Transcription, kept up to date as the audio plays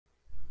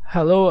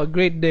Hello, a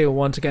great day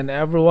once again,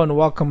 everyone.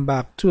 Welcome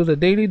back to the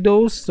Daily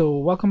Dose. So,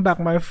 welcome back,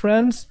 my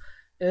friends.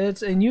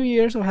 It's a new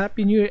year, so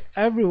happy new year,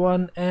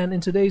 everyone. And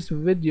in today's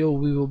video,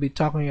 we will be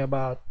talking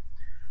about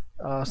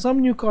some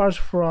new cars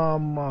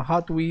from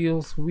Hot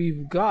Wheels.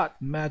 We've got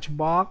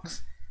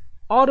Matchbox,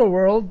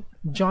 Autoworld,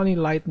 Johnny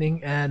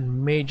Lightning,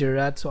 and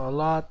Majorette. So, a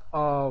lot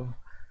of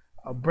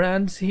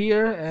brands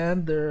here,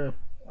 and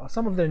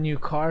some of their new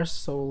cars.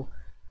 So,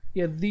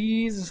 yeah,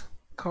 these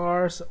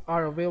cars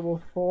are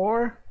available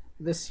for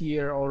this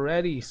year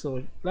already.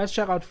 So let's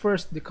check out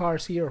first the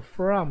cars here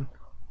from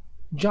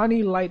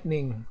Johnny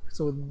Lightning.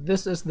 So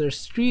this is their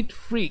Street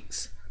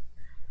Freaks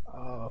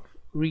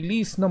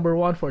release number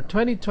 1 for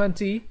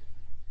 2020.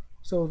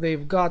 So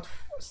they've got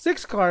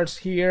 6 cars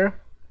here.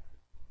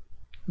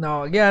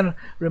 Now again,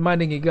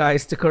 reminding you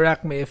guys to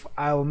correct me if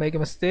I will make a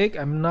mistake.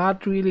 I'm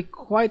not really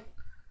quite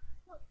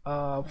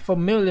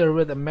familiar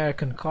with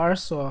American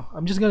cars, so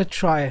I'm just gonna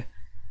try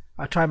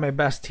my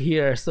best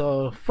here.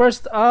 So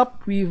first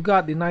up, we've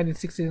got the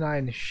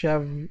 1969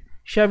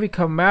 Chevy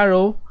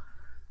Camaro.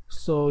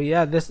 So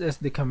yeah, this is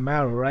the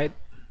Camaro, right?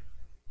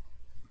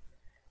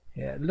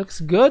 Yeah, it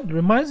looks good.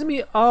 Reminds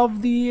me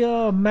of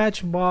the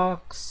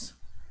Matchbox.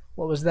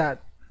 What was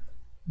that?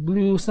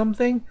 Blue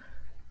something.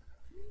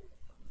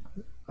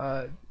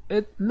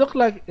 It looked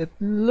like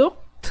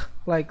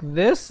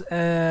this,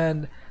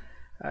 and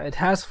it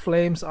has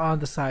flames on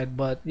the side.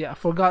 But yeah, I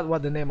forgot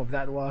what the name of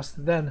that was.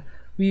 Then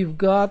we've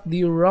got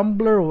the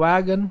Rumbler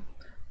wagon.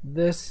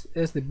 This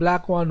is the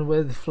black one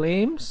with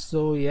flames.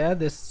 So yeah,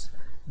 this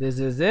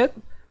is it.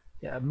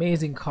 Yeah,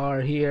 amazing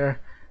car here.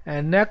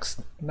 And next,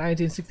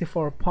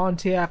 1964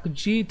 Pontiac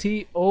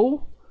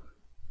GTO.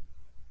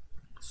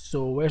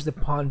 So where's the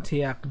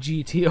Pontiac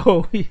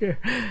GTO here?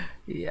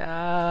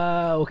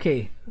 Yeah,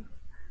 okay.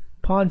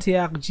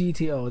 Pontiac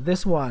GTO.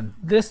 This one.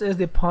 This is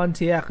the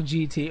Pontiac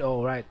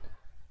GTO, right?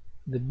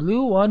 The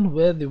blue one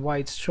with the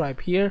white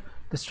stripe here.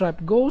 The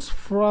stripe goes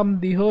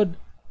from the hood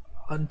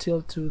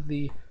until to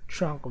the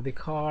trunk of the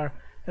car.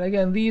 And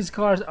again, these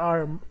cars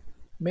are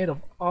made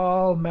of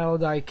all metal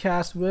die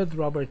cast with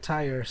rubber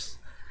tires.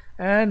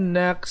 And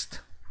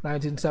next,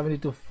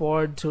 1972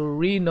 Ford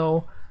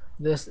Torino.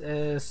 This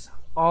is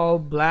all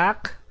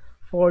black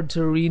Ford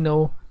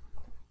Torino.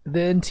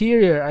 The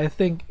interior, I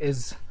think,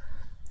 is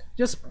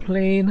just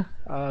plain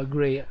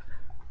gray.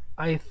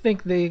 I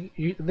think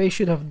they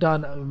should have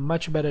done a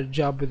much better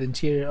job with the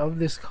interior of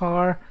this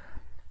car.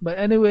 But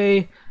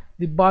anyway,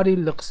 the body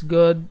looks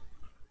good,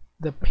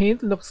 the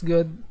paint looks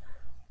good,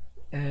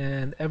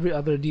 and every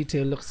other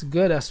detail looks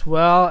good as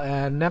well.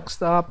 And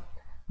next up,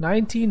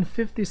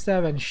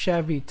 1957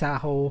 Chevy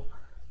Tahoe.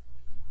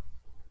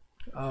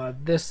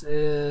 This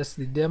is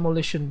the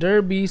Demolition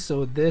Derby,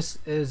 so this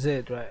is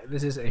it, right?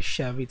 This is a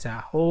Chevy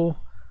Tahoe.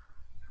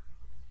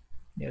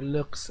 It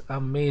looks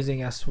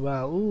amazing as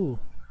well. Ooh,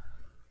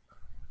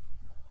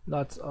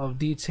 lots of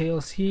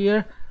details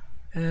here.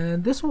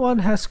 And this one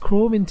has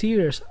chrome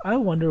interiors. I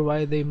wonder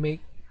why they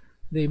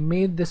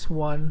made this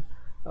one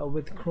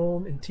with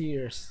chrome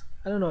interiors.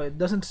 I don't know, it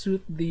doesn't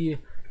suit the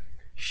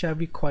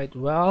Chevy quite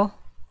well.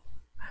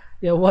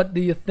 Yeah, what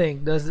do you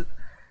think? Does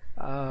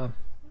chrome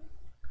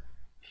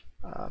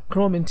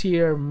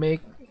interior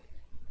make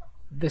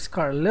this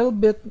car a little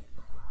bit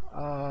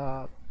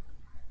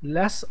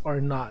less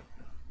or not?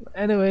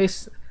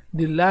 Anyways,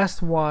 the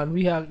last one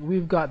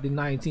we've got the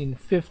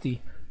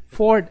 1950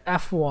 Ford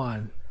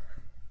F1.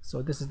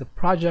 So this is the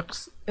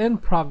projects in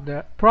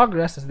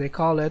progress, as they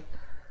call it,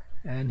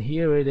 and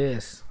here it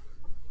is.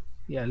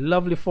 Yeah,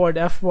 lovely Ford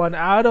F1.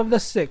 Out of the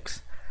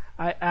 6,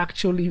 I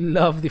actually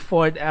love the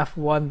Ford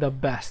F1 the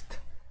best,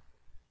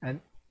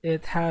 and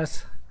it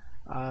has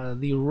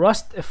the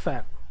rust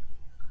effect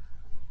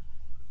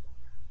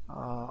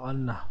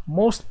on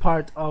most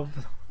part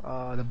of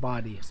the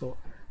body, so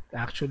it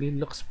actually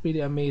looks pretty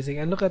amazing.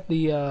 And look at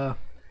the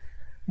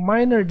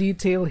minor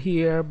detail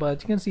here,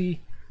 but you can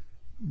see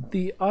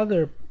the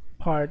other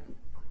part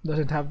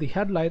doesn't have the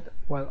headlight,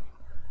 while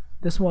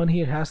this one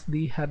here has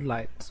the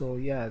headlight. So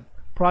yeah,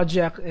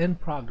 project in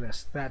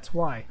progress, that's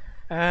why.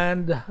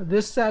 And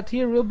this set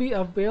here will be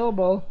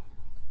available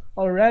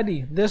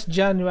already this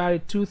January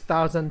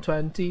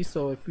 2020.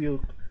 So if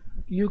you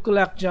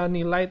collect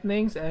Johnny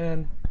Lightnings,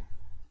 and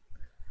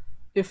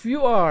if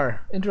you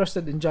are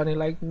interested in Johnny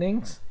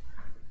Lightnings,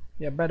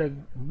 yeah, better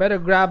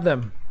grab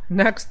them.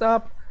 Next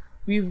up,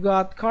 we've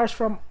got cars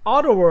from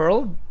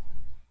Autoworld.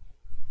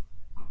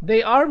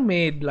 They are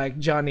made like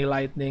Johnny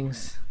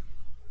Lightnings.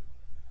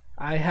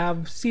 I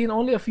have seen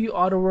only a few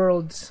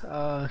Autoworlds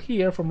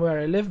here from where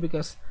I live,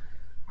 because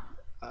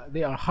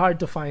they are hard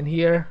to find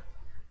here.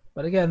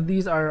 But again,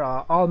 these are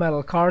all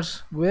metal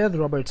cars with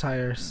rubber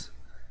tires.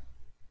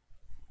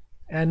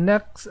 And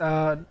next,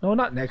 no,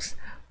 not next,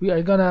 we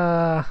are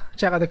gonna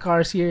check out the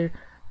cars here.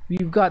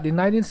 We've got the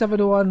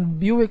 1971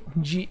 Buick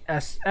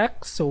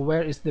GSX. So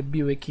where is the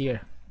Buick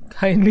here?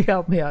 Kindly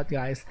help me out,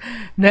 guys.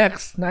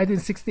 Next,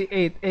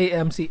 1968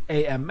 AMC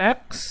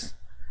AMX.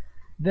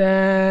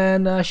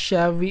 Then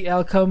Chevy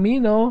El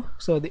Camino.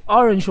 So the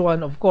orange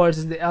one, of course,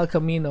 is the El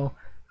Camino.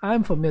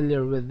 I'm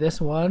familiar with this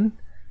one.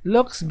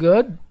 looks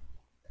good.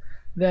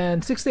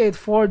 Then 68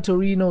 Ford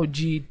Torino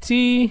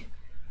GT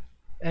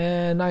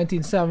and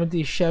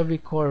 1970 Chevy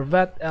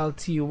Corvette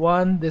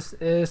LT1. This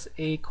is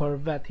a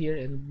Corvette here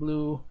in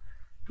blue.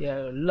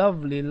 Yeah,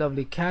 lovely,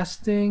 lovely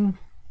casting.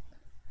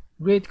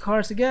 Great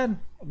cars again,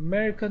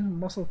 American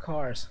muscle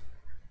cars.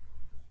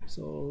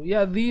 So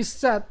yeah, this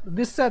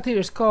set here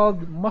is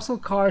called Muscle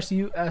Cars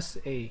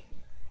USA,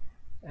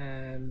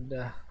 and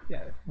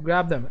yeah,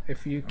 grab them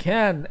if you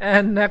can.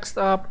 And next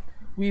up,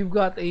 we've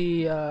got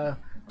a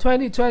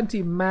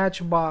 2020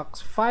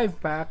 Matchbox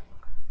 5-pack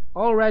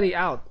already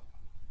out.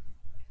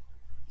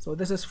 So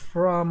this is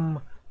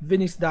from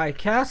Vinny's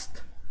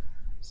Diecast.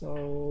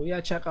 So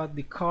yeah, check out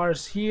the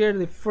cars here.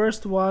 The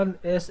first one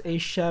is a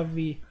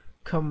Chevy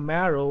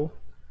Camaro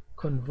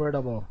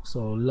convertible.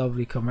 So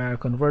lovely Camaro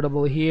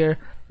convertible here.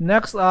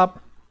 Next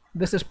up,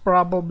 this is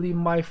probably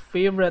my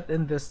favorite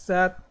in this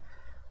set.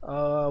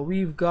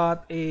 We've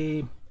got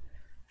a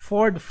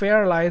Ford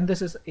Fairlane.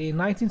 This is a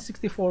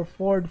 1964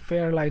 Ford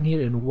Fairlane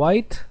here in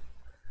white.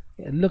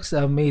 It looks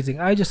amazing.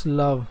 I just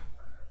love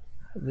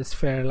this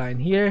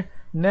Fairlane here.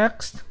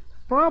 Next,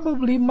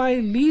 probably my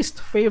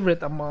least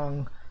favorite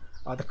among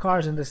the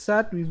cars in the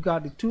set, we've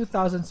got the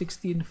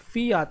 2016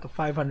 Fiat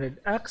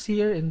 500X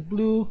here in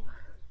blue.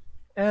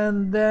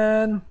 And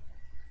then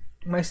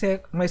my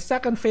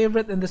second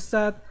favorite in the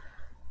set,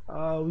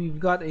 we've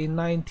got a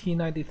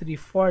 1993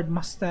 Ford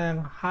Mustang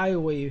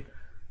Highway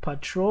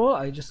Patrol.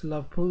 I just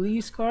love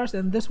police cars,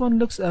 and this one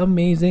looks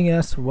amazing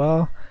as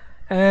well.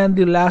 And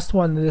the last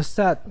one in the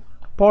set,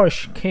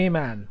 Porsche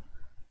Cayman.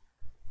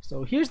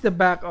 So here's the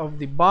back of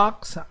the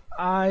box.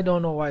 I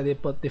don't know why they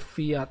put the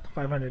Fiat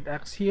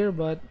 500X here,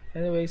 but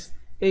anyways,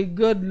 a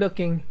good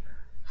looking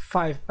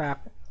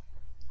 5-pack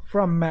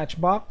from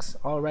Matchbox,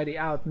 already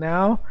out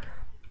now.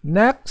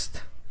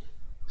 Next,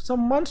 some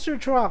monster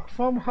truck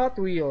from Hot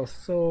Wheels.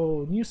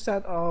 So new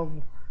set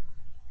of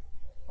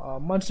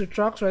monster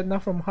trucks right now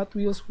from Hot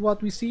Wheels.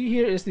 What we see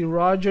here is the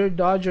Roger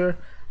Dodger.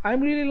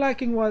 I'm really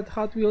liking what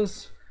Hot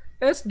Wheels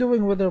is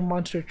doing with their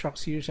monster truck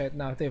series right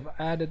now. They've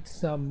added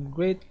some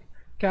great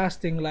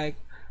casting, like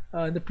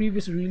in the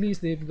previous release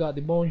they've got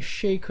the Bone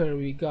Shaker,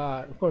 we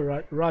got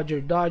for Roger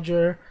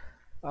Dodger,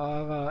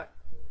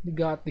 we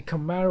got the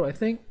Camaro, I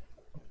think,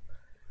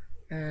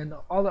 and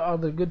all the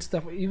other good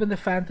stuff. Even the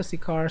fantasy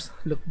cars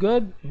look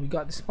good. We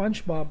got the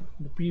SpongeBob,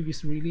 the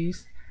previous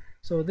release.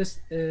 So this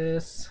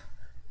is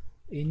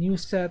a new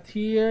set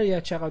here.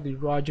 Yeah, check out the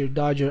Roger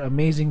Dodger.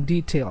 Amazing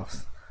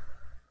details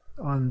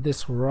on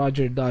this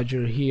Roger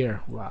Dodger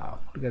here. Wow,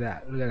 look at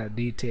that, look at that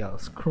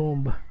details.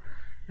 Chrome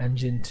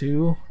engine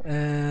 2.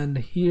 And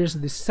here's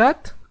the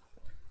set.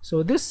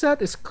 So this set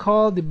is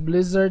called the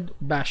Blizzard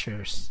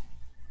Bashers.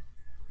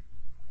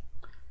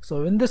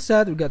 So in this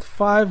set we got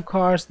 5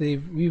 cars.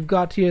 We've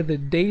got here the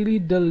Daily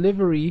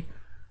Delivery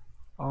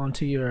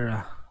onto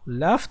your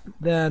left,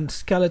 then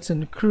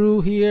Skeleton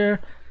Crew here,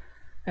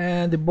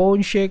 and the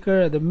Bone Shaker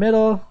at the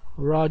middle,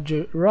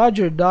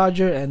 Roger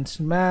Dodger, and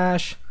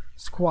Smash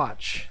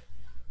Squatch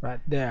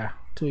right there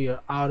to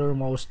your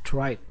outermost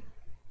right.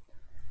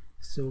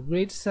 So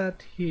great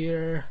set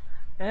here.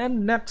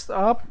 And next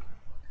up,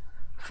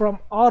 from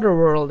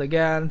Autoworld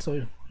again,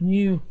 so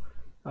new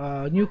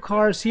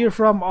cars here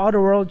from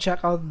Autoworld.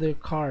 Check out the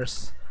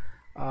cars.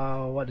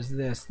 What is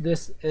this?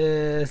 This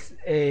is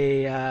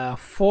a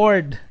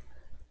Ford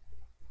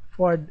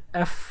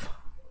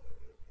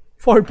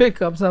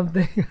pickup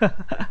something.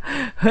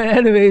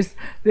 Anyways,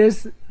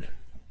 this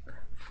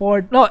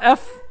Ford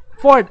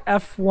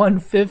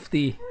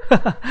F-150.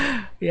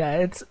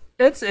 Yeah,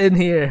 it's in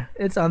here,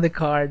 it's on the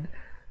card.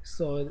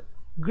 So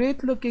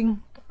great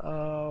looking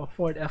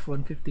Ford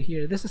F-150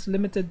 here. This is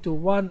limited to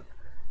 1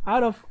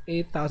 out of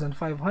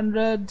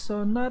 8,500,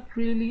 so not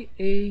really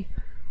a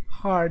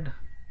hard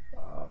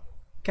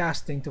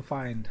casting to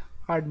find,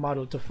 hard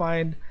model to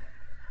find.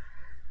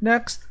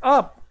 Next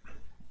up,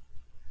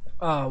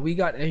 we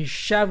got a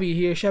Chevy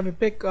here, Chevy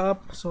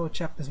pickup. So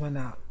check this one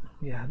out.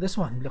 Yeah, this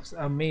one looks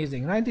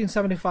amazing.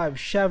 1975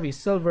 Chevy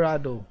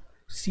Silverado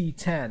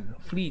C10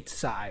 fleet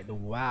side.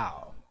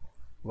 Wow,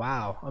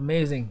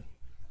 amazing,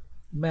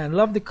 man.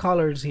 Love the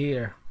colors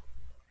here.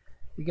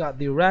 We got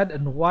the red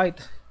and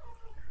white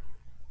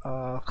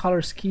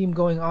color scheme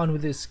going on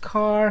with this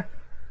car,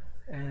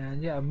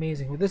 and yeah,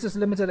 amazing. This is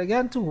limited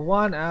again to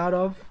 1 out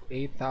of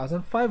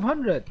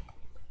 8,500.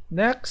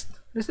 Next,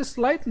 this is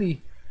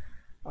slightly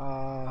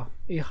a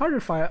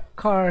harder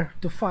car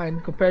to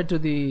find compared to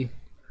the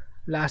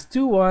last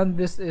two one.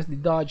 This is the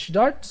Dodge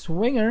Dart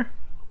Swinger.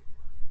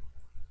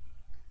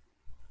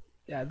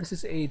 Yeah, this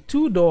is a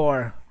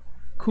 2-door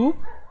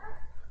coupe.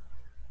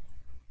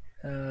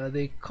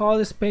 They call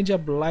this paint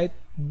job light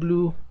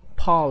blue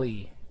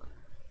poly.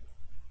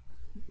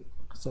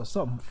 So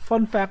some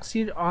fun facts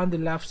here on the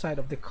left side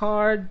of the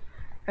card.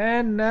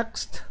 And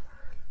next,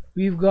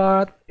 we've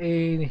got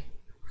a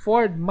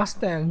Ford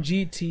Mustang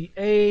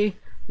GTA.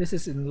 This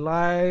is in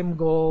lime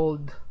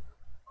gold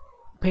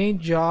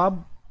paint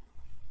job,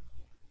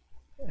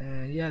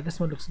 and yeah, this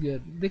one looks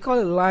good. They call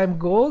it lime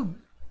gold.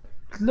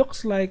 It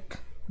looks like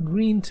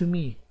green to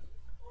me.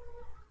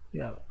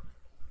 Yeah,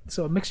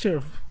 so a mixture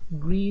of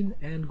green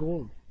and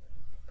gold.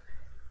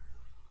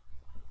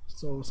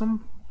 So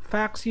some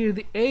facts here: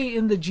 the A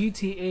in the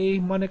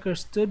GTA moniker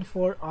stood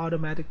for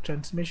automatic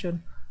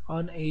transmission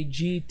on a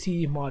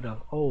GT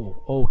model.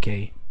 Oh,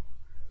 okay.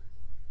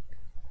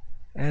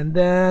 And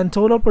then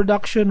total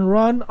production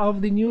run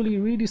of the newly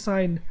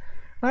redesigned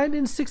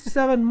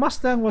 1967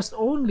 Mustang was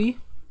only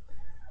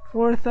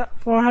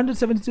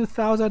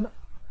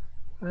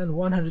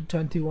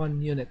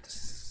 472,121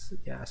 units.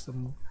 Yeah,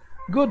 some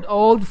good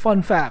old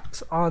fun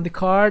facts on the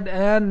card.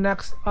 And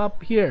next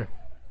up here,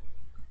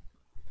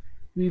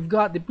 we've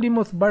got the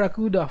Plymouth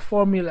Barracuda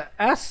Formula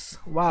S.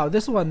 Wow,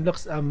 this one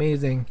looks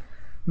amazing.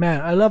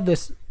 Man, I love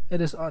this. It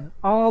is an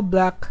all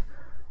black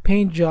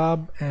paint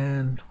job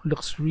and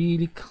looks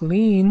really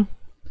clean.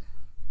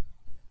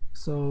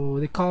 So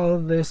they call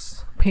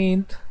this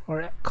paint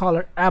or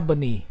color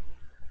ebony.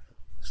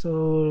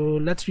 So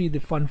let's read the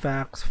fun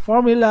facts.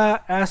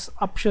 Formula S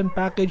option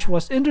package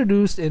was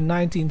introduced in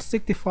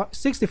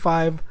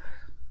 1965.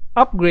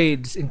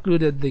 Upgrades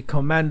included the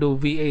Commando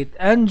V8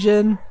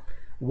 engine.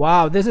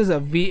 Wow, this is a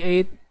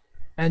V8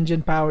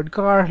 engine powered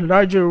car.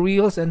 Larger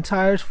wheels and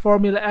tires,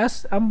 Formula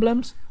S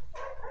emblems,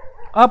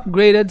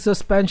 upgraded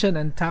suspension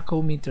and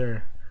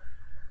tachometer.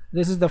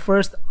 This is the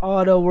first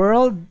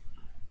Autoworld.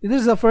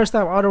 This is the first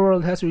time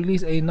Autoworld has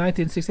released a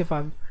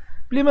 1965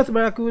 Plymouth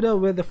Barracuda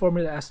with the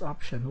Formula S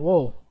option.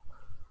 Whoa.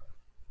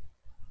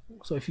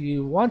 So if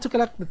you want to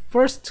collect the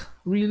first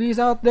release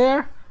out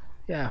there,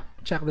 yeah,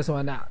 check this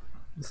one out.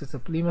 This is the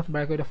Plymouth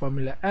Barracuda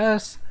Formula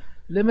S,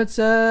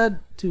 limited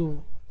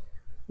to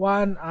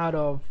 1 out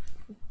of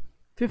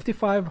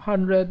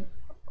 5,500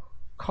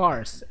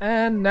 cars.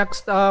 And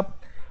next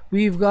up,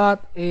 we've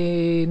got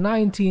a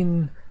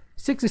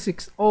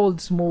 1966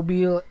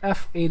 Oldsmobile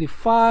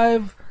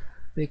F85.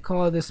 They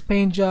call this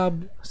paint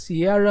job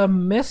Sierra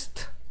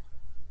Mist,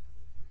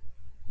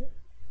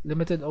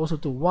 limited also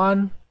to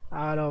 1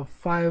 out of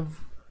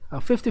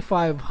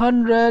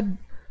 5,500.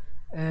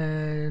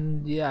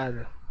 And yeah,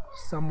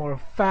 some more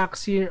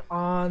facts here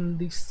on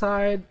the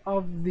side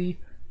of the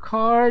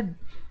card.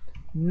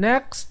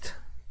 Next,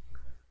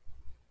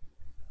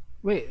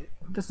 wait,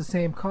 that's the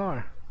same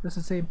car. That's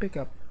the same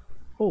pickup.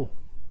 Oh,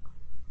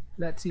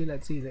 let's see.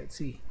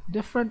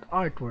 Different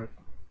artwork.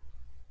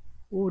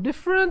 Oh,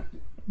 different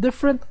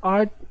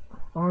art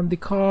on the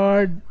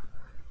card.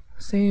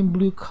 Same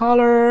blue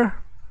color.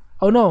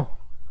 Oh no,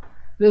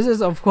 this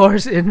is of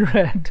course in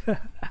red.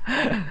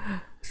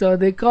 So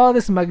they call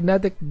this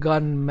magnetic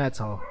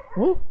gunmetal.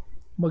 Oh,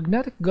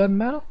 magnetic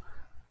gunmetal.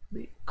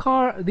 The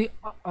car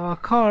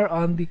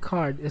on the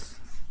card is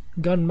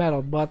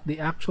gunmetal, but the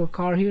actual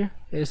car here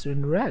is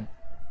in red.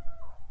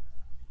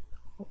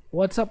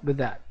 What's up with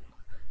that?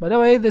 By the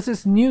way, this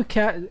is a new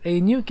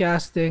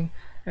casting,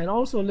 and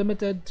also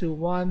limited to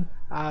 1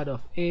 out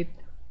of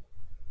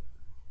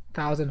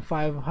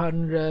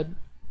 8,500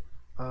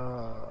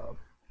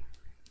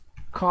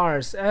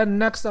 cars. And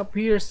next up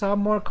here, some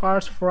more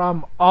cars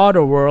from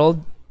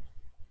Autoworld.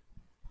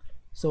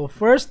 So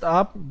first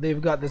up,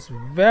 they've got this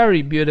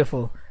very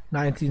beautiful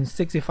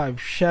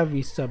 1965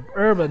 Chevy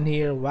Suburban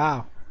here.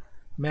 Wow,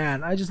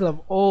 man, I just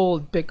love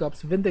old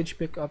pickups, vintage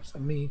pickups. I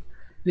mean,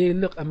 they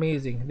look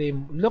amazing. They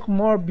look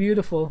more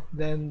beautiful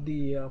than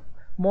the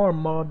more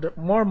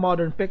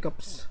modern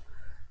pickups,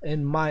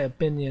 in my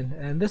opinion.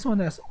 And this one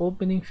has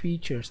opening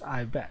features,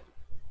 I bet.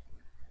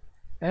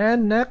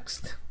 And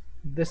next,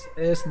 this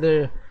is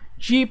the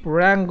Jeep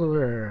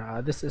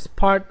Wrangler. This is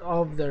part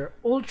of their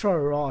Ultra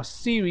Raw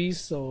series,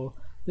 so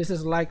this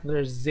is like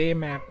their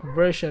Zamac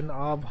version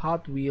of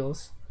Hot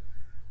Wheels,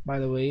 by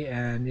the way.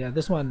 And yeah,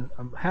 this one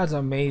has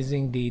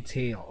amazing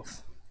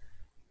details.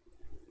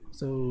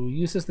 So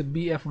uses the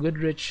BF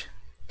Goodrich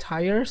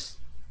tires.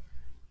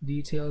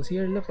 Details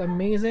here look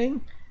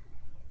amazing.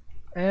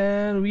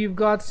 And we've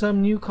got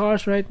some new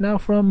cars right now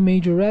from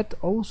Majorette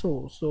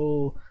also.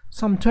 So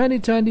some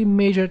 2020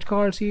 Majorette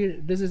cars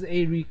here. This is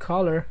a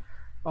recolor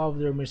of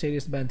their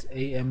Mercedes-Benz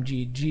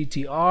AMG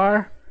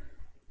GTR.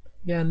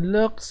 Again,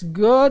 looks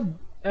good.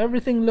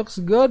 Everything looks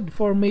good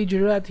for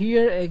Majorette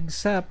here,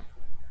 except,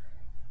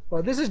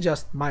 well, this is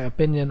just my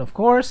opinion, of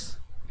course.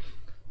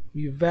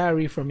 We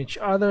vary from each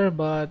other,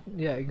 but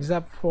yeah,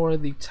 except for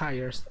the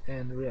tires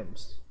and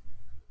rims.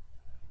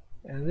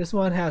 And this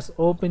one has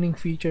opening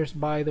features,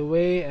 by the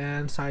way,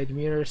 and side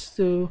mirrors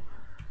too.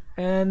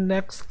 And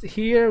next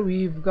here,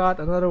 we've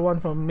got another one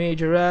from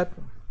Majorette.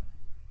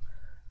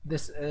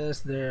 This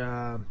is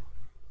their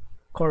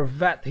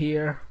Corvette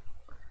here.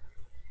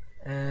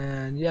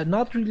 And yeah,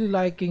 not really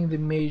liking the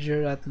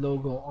Majorette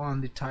logo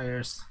on the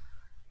tires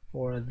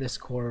for this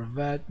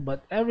Corvette,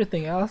 but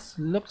everything else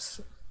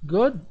looks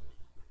good.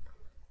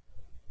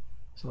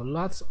 So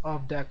lots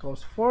of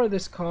decals for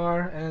this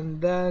car.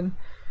 And then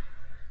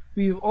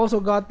we've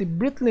also got the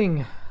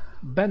Breitling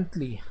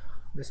Bentley.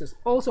 This is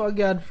also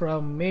again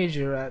from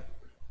Majorette.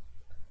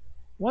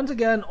 Once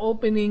again,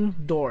 opening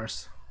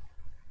doors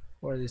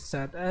for this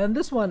set, and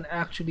this one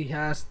actually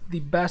has the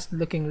best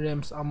looking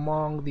rims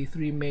among the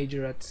 3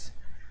 Majorettes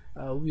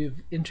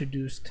we've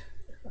introduced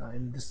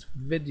in this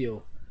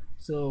video.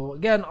 So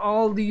again,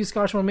 all these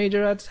cars from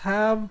Majorettes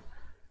have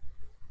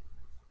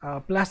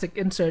plastic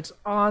inserts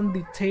on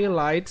the tail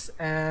lights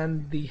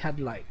and the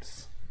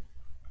headlights.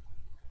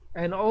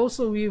 And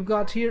also we've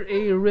got here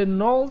a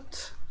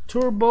Renault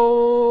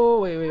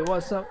Turbo. Wait,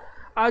 what's up?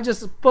 I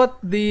just put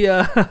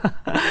the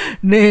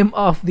name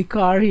of the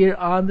car here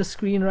on the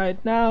screen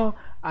right now.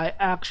 I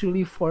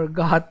actually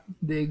forgot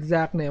the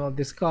exact name of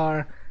this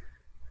car.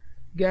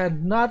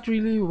 Again, not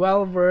really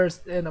well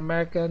versed in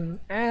American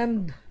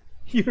and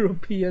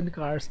European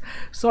cars.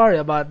 Sorry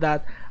about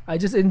that. I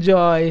just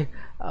enjoy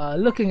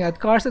looking at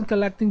cars and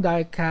collecting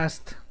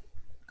diecast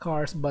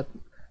cars, but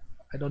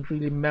I don't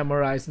really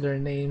memorize their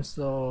names.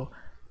 So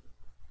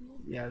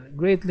yeah,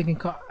 great looking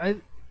car.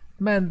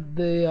 Man,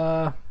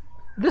 the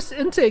this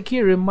intake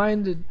here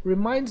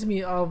reminds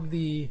me of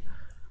the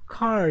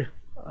car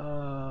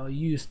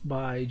used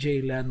by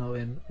Jay Leno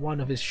in one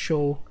of his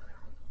show.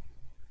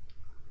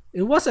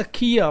 It was a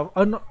Kia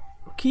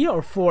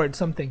or Ford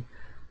something.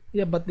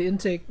 Yeah, but the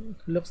intake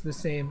looks the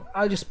same.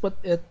 I'll just put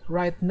it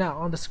right now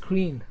on the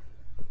screen,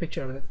 the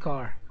picture of that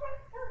car.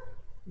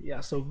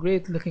 Yeah, so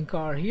great looking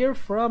car here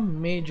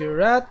from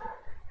Majorette.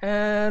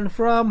 And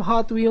from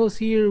Hot Wheels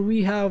here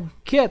we have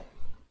KITT,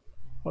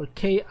 or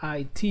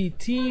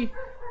KITT.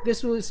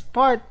 This was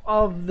part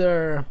of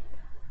their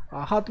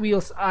Hot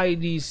Wheels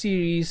ID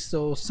series,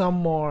 so some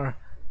more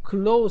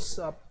close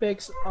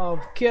pics of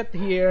KITT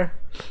here.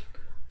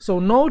 So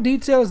no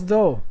details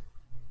though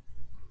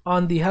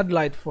on the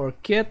headlight for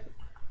KITT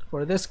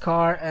for this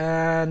car,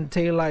 and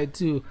taillight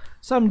too.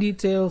 Some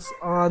details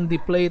on the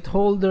plate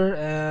holder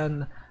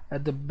and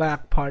at the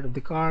back part of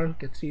the car. You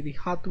can see the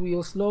Hot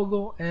Wheels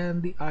logo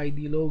and the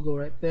ID logo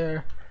right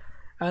there.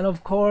 And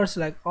of course,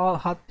 like all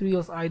Hot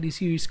Wheels ID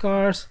series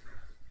cars,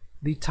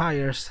 the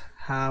tires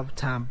have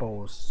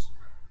tampos,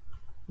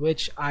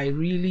 which I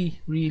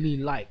really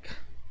like.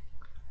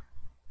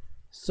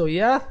 So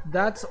yeah,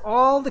 that's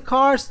all the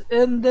cars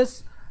in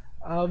this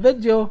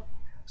video.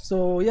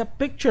 So yeah,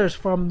 pictures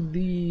from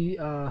the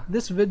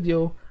this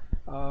video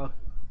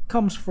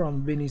comes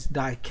from Vinny's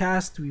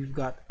Diecast. We've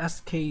got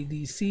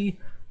SKDC,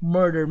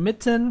 Murder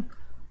Mitten,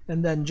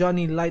 and then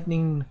Johnny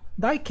Lightning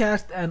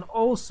Diecast, and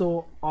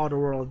also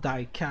Autoworld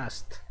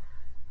Diecast.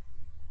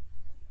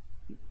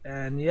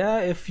 And yeah,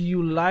 if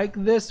you like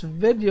this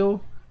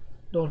video,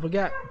 don't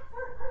forget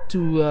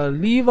to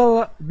leave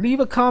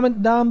a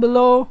comment down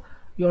below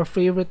your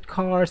favorite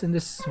cars in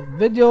this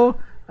video,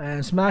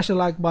 and smash the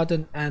like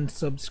button and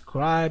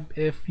subscribe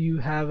if you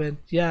haven't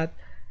yet,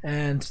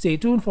 and stay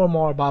tuned for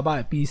more. Bye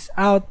bye, peace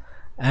out,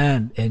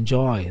 and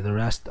enjoy the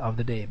rest of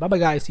the day. Bye bye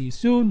guys, see you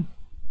soon.